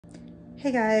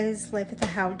Hey guys, Life with the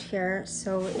Hound here.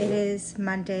 So it is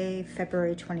Monday,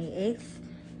 February 28th.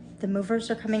 The movers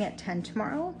are coming at 10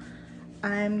 tomorrow.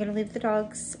 I'm gonna leave the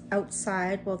dogs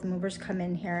outside while the movers come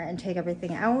in here and take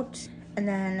everything out. And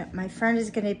then my friend is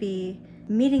gonna be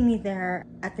meeting me there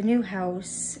at the new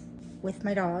house with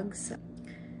my dogs.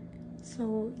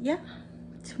 So yeah,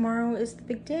 tomorrow is the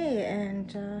big day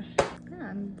and yeah,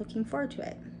 I'm looking forward to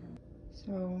it.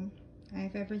 So I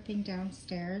have everything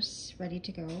downstairs ready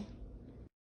to go.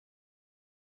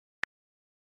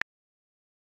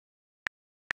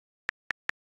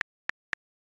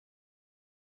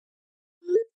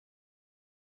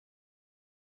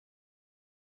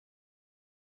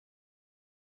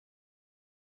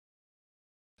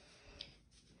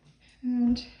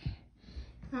 And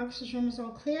Alex's room is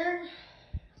all clear,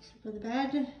 except for the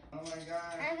bed. Oh my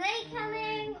God. Are they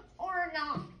coming or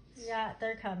not? Yeah,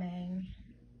 they're coming.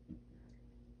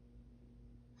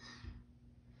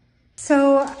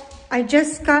 So I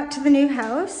just got to the new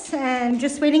house and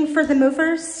just waiting for the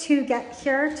movers to get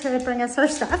here to bring us our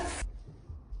stuff.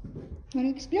 Want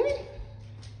to explore?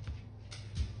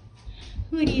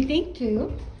 What do you think,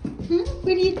 Drew? Huh? What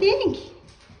do you think?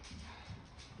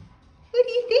 What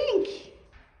do you think?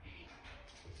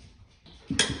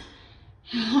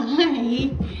 Hi.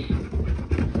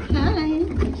 Hi.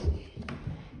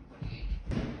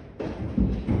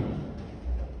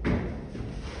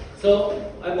 So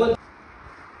I bought